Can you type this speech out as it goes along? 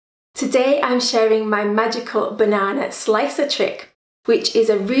Today I'm sharing my magical banana slicer trick, which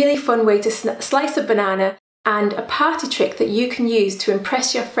is a really fun way to slice a banana and a party trick that you can use to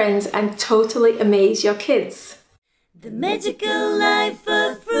impress your friends and totally amaze your kids. The magical life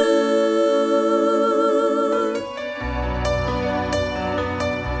of fruit.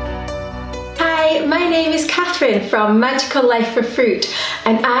 Hi, my name is Catherine from Magical Life for Fruit,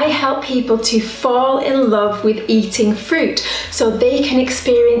 and I help people to fall in love with eating fruit so they can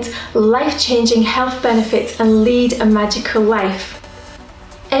experience life-changing health benefits and lead a magical life.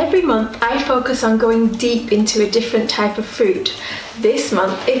 Every month I focus on going deep into a different type of fruit. This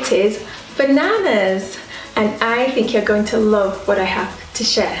month it is bananas, and I think you're going to love what I have to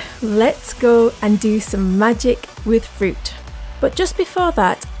share. Let's go and do some magic with fruit. But just before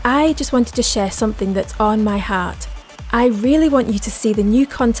that, I just wanted to share something that's on my heart. I really want you to see the new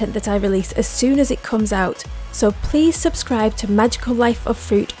content that I release as soon as it comes out. So please subscribe to Magical Life of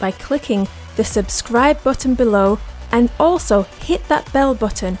Fruit by clicking the subscribe button below, and also hit that bell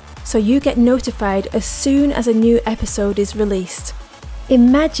button so you get notified as soon as a new episode is released.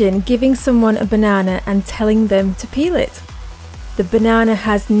 Imagine giving someone a banana and telling them to peel it. The banana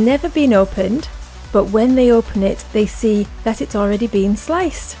has never been opened, but when they open it, they see that it's already been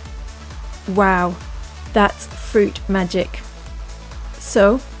sliced. Wow, that's fruit magic.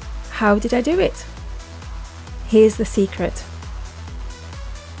 So, how did I do it? Here's the secret.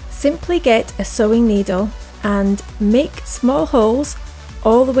 Simply get a sewing needle and make small holes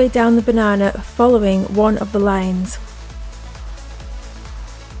all the way down the banana following one of the lines.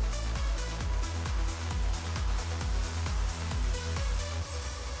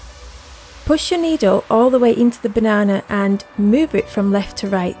 Push your needle all the way into the banana and move it from left to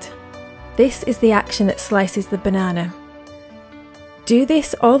right. This is the action that slices the banana. Do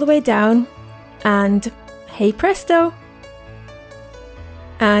this all the way down and hey presto!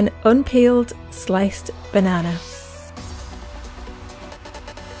 An unpeeled sliced banana.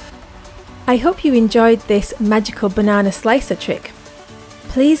 I hope you enjoyed this magical banana slicer trick.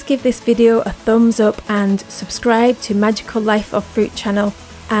 Please give this video a thumbs up and subscribe to Magical Life of Fruit channel,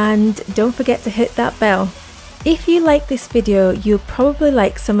 and don't forget to hit that bell. If you like this video, you'll probably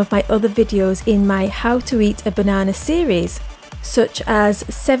like some of my other videos in my How to Eat a Banana series, such as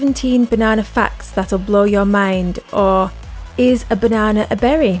 17 banana facts that'll blow your mind, or is a banana a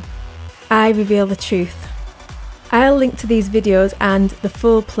berry? I reveal the truth. I'll link to these videos and the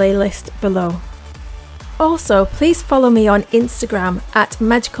full playlist below. Also, please follow me on Instagram at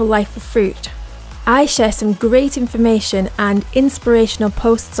Magical Life of Fruit. I share some great information and inspirational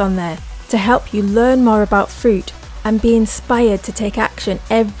posts on there to help you learn more about fruit and be inspired to take action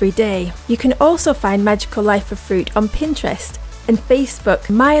every day. You can also find Magical Life of Fruit on Pinterest and Facebook.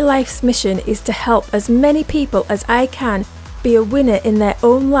 My life's mission is to help as many people as I can be a winner in their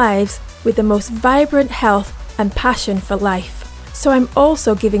own lives with the most vibrant health and passion for life. So I'm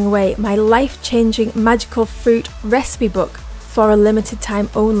also giving away my life-changing magical fruit recipe book for a limited time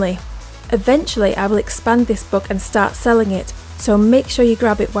only. Eventually I will expand this book and start selling it, so make sure you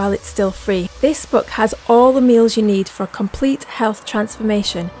grab it while it's still free. This book has all the meals you need for a complete health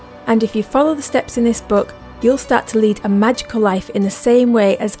transformation, and if you follow the steps in this book, you'll start to lead a magical life in the same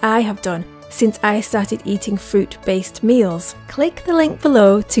way as I have done since I started eating fruit-based meals. Click the link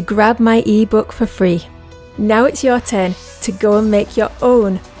below to grab my ebook for free. Now it's your turn to go and make your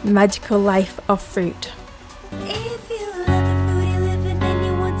own magical life of fruit.